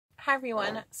Hi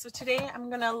everyone, so today I'm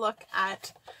going to look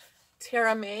at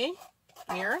Terre, their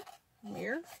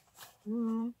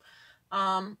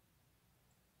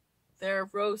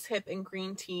Rosehip and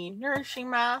green tea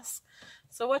nourishing mask.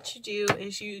 So what you do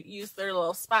is you use their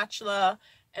little spatula,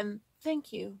 and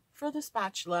thank you for the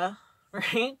spatula,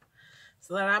 right?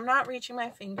 So that I'm not reaching my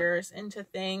fingers into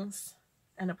things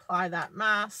and apply that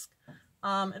mask.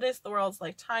 It is the world's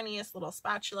like tiniest little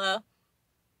spatula,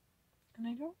 and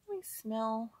I don't really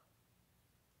smell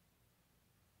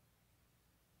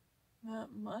that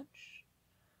much.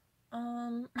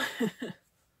 So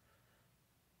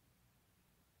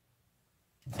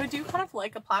I do kind of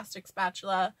like a plastic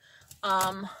spatula,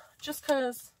 just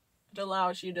because it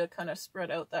allows you to kind of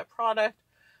spread out that product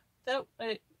without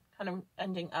it kind of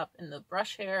ending up in the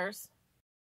brush hairs.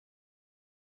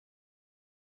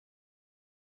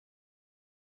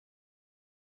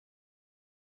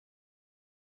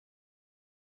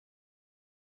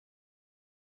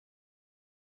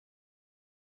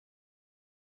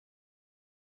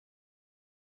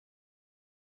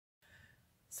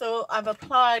 So I've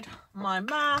applied my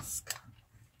mask.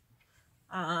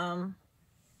 So I'm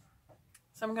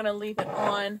going to leave it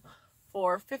on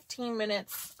for 15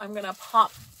 minutes. I'm going to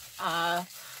pop my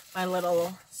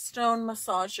little stone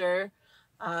massager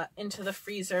into the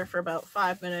freezer for about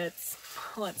 5 minutes.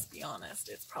 Let's be honest,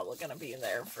 it's probably going to be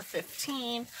there for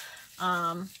 15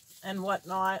 and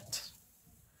whatnot.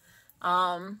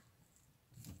 And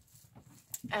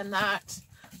that,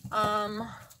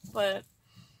 but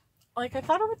like I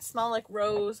thought it would smell like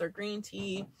rose or green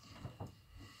tea,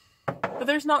 but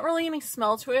there's not really any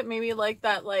smell to it. Maybe like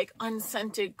that like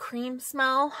unscented cream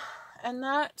smell and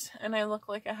that. And I look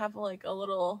like I have like a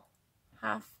little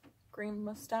half green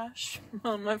mustache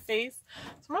on my face.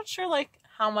 So I'm not sure like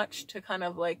how much to kind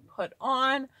of like put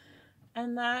on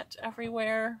and that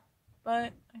everywhere,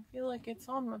 but I feel like it's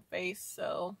on my face,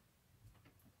 so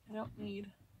I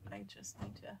just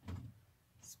need to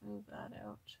smooth that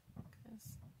out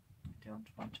because I don't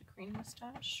want a green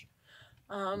mustache.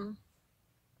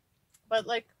 But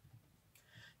like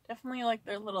definitely like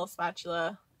their little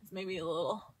spatula is maybe a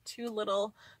little too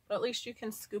little, but at least you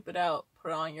can scoop it out, put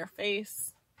it on your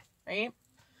face, right?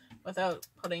 Without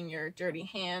putting your dirty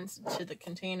hands into the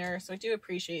container. So I do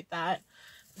appreciate that.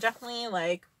 Definitely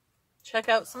like check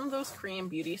out some of those Korean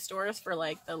beauty stores for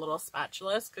like the little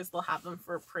spatulas, because they'll have them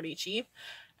for pretty cheap,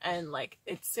 and like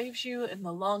it saves you in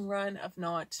the long run of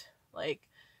not like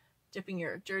dipping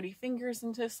your dirty fingers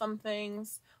into some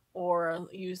things or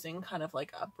using kind of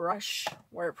like a brush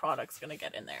where product's gonna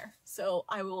get in there. So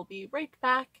I will be right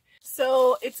back.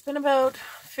 So it's been about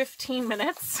 15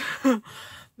 minutes.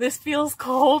 This feels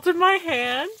cold in my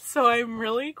hand, so I'm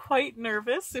really quite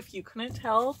nervous, if you couldn't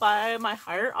tell by my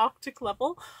higher octic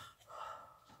level.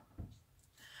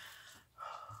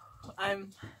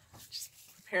 I'm just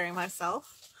preparing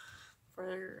myself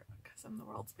for, because I'm the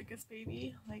world's biggest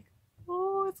baby, like,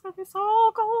 oh, it's gonna be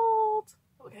so cold.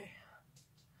 Okay.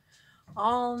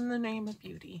 All in the name of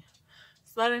beauty.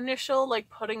 So that initial, like,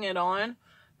 putting it on,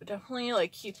 but definitely,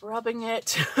 like, keep rubbing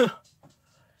it.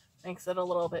 Makes it a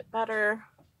little bit better.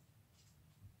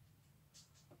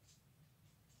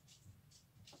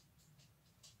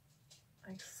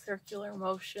 Like, circular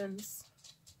motions.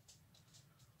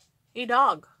 Hey,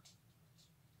 dog.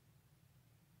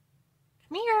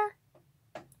 Come here.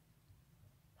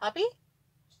 Puppy?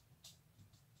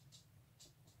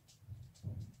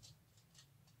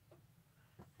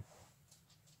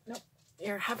 Nope.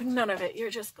 You're having none of it. You're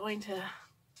just going to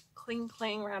cling,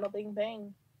 clang, rattle, bing,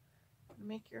 bang. And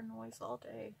make your noise all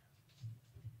day.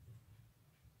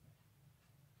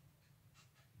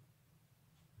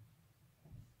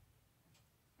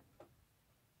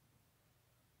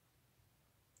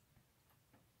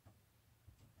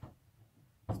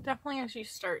 So definitely as you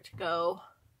start to go,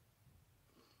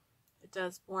 it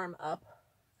does warm up.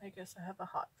 I guess I have a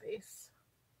hot face.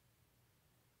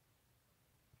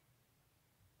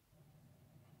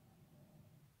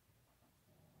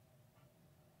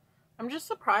 I'm just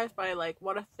surprised by like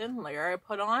what a thin layer I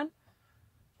put on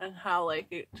and how like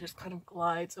it just kind of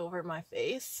glides over my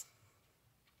face.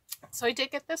 So I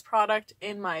did get this product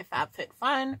in my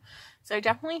FabFitFun. So I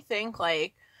definitely think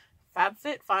like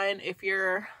FabFitFun, if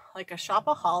you're like a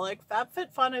shopaholic,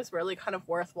 FabFitFun is really kind of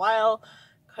worthwhile,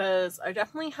 because I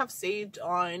definitely have saved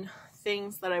on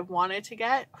things that I wanted to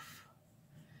get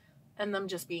and them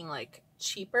just being like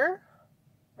cheaper,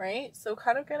 right? So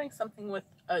kind of getting something with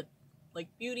a like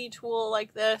beauty tool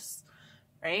like this,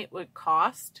 right, would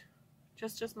cost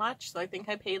just as much. So I think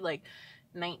I paid like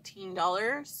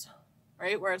 $19,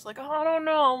 right? Where it's like, oh, I don't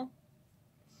know.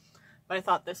 But I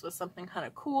thought this was something kind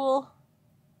of cool.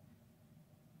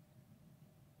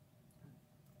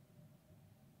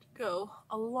 go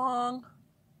along.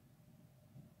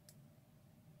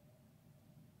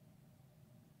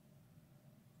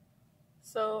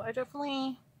 So I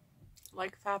definitely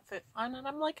like FabFitFun, and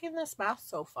I'm liking this mask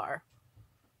so far.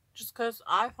 Just because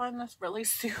I find this really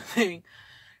soothing,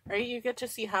 right? You get to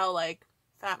see how like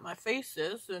fat my face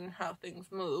is and how things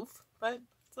move, but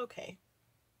it's okay.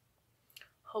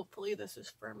 Hopefully this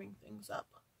is firming things up.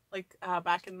 Like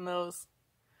back in those,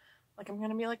 like I'm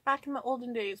gonna be like back in the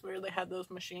olden days where they had those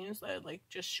machines that like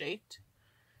just shaked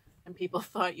and people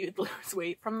thought you'd lose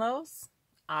weight from those.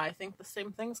 I think the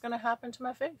same thing's gonna happen to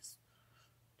my face.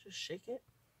 Just shake it.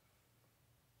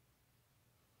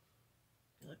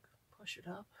 Look, push it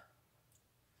up.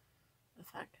 The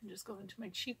fat can just go into my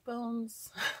cheekbones.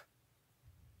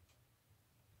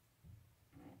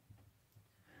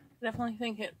 I definitely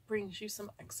think it brings you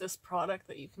some excess product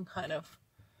that you can kind of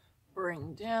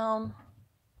bring down.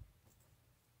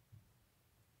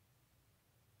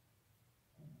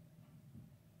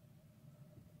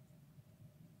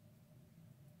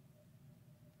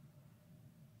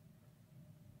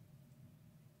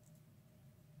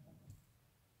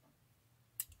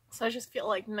 So I just feel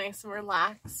like nice and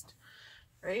relaxed,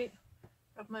 right?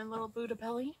 Rub my little Buddha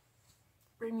belly.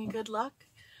 Bring me good luck.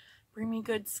 Bring me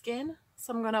good skin.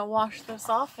 So I'm gonna wash this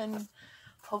off and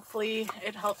hopefully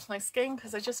it helps my skin,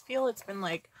 because I just feel it's been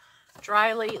like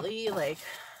dry lately. Like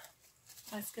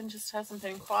my skin just hasn't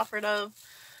been cooperative.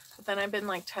 But then I've been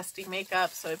like testing makeup,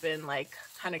 so I've been like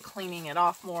kind of cleaning it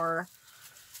off more.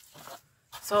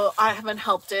 So I haven't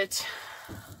helped it.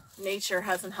 Nature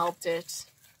hasn't helped it.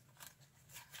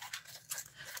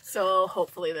 So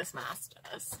hopefully this mask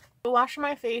does. Washing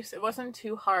my face, it wasn't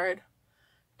too hard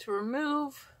to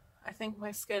remove. I think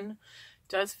my skin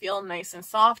does feel nice and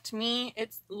soft. To me,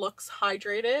 it looks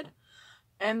hydrated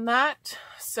and that.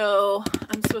 So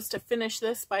I'm supposed to finish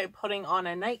this by putting on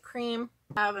a night cream.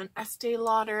 I have an Estee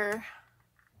Lauder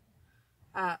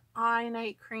eye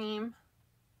night cream.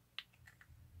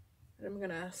 And I'm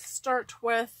gonna start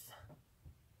with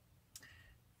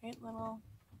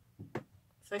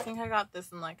so I think I got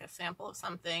this in like a sample of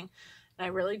something, and I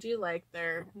really do like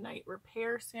their night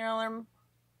repair serum.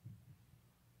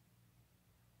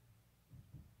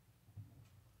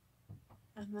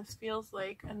 And this feels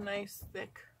like a nice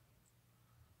thick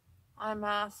eye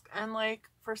mask, and like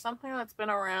for something that's been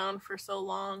around for so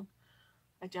long,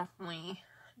 I definitely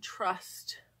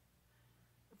trust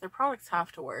that their products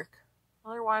have to work.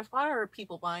 Otherwise, why are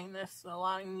people buying this and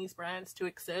allowing these brands to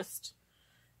exist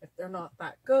if they're not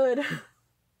that good?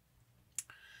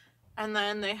 And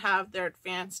then they have their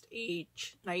Advanced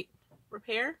Age Night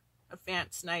Repair,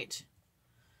 Advanced Night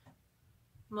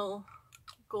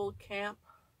Gold Camp.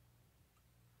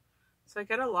 So I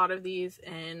get a lot of these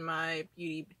in my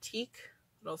Beauty Boutique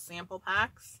little sample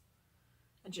packs,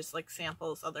 and just like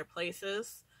samples other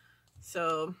places.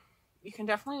 So you can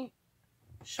definitely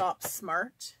shop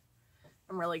smart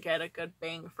and really get a good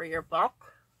bang for your buck.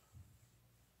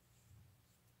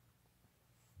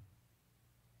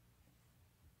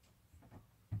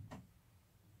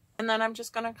 And then I'm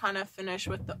just going to kind of finish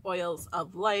with the Oils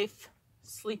of Life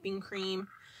Sleeping Cream.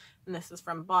 And this is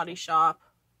from Body Shop.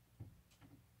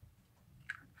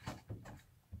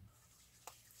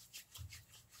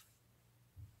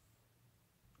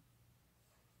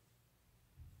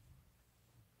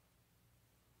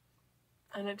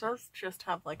 And it does just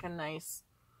have like a nice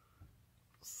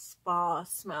spa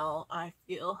smell, I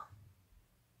feel.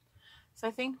 So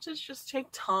I think just take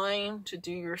time to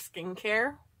do your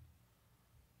skincare.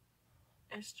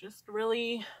 It's just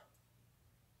really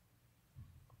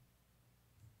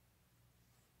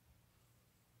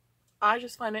I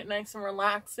just find it nice and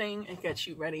relaxing. It gets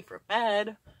you ready for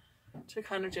bed to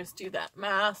kind of just do that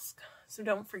mask. So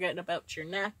don't forget about your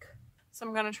neck. So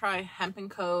I'm going to try Hemp &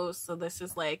 Co. So this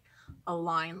is like a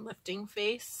line lifting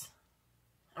face.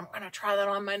 I'm going to try that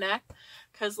on my neck.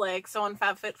 Because like, so on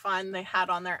FabFitFun, they had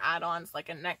on their add-ons like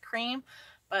a neck cream.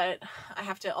 But I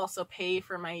have to also pay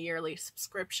for my yearly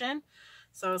subscription.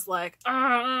 So I was like,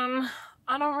 I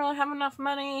don't really have enough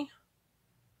money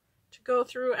to go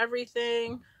through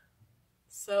everything.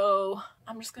 So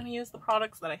I'm just going to use the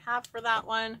products that I have for that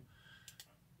one.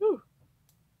 Whew.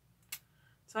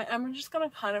 So I'm just going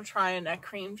to kind of try a neck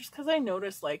cream just because I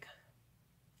noticed like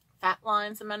fat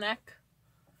lines in my neck.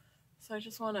 So I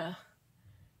just want to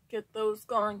get those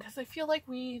going because I feel like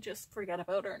we just forget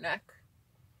about our neck.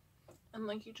 And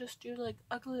like you just do like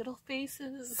ugly little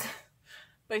faces.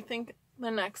 But I think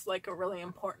the neck's like a really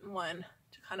important one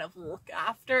to kind of look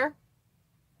after.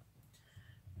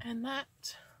 And that,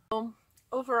 so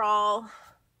overall,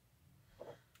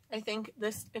 I think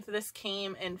this, if this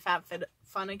came in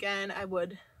FabFitFun again, I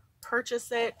would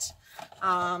purchase it.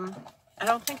 I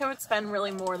don't think I would spend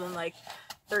really more than like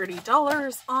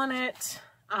 $30 on it.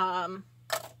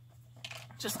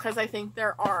 Just because I think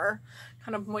there are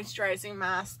kind of moisturizing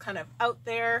masks kind of out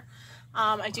there.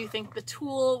 I do think the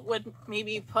tool would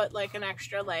maybe put like an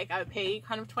extra, like I would pay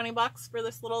kind of 20 bucks for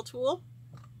this little tool.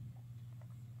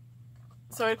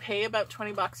 So I'd pay about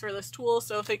 20 bucks for this tool.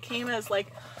 So if it came as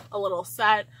like a little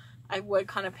set, I would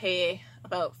kind of pay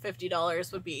about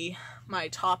 $50 would be my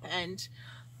top end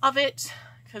of it.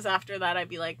 Because after that I'd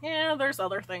be like, yeah, there's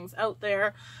other things out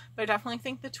there. But I definitely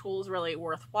think the tool is really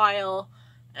worthwhile.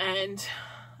 And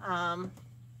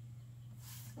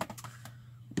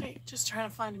wait, just trying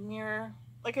to find a mirror.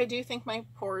 Like, I do think my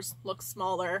pores look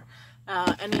smaller.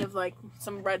 Any of like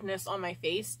some redness on my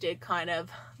face did kind of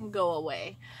go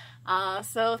away.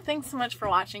 So thanks so much for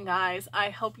watching, guys. I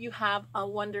hope you have a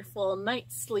wonderful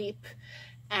night's sleep,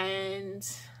 and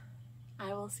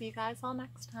I will see you guys all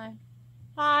next time.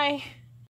 Bye.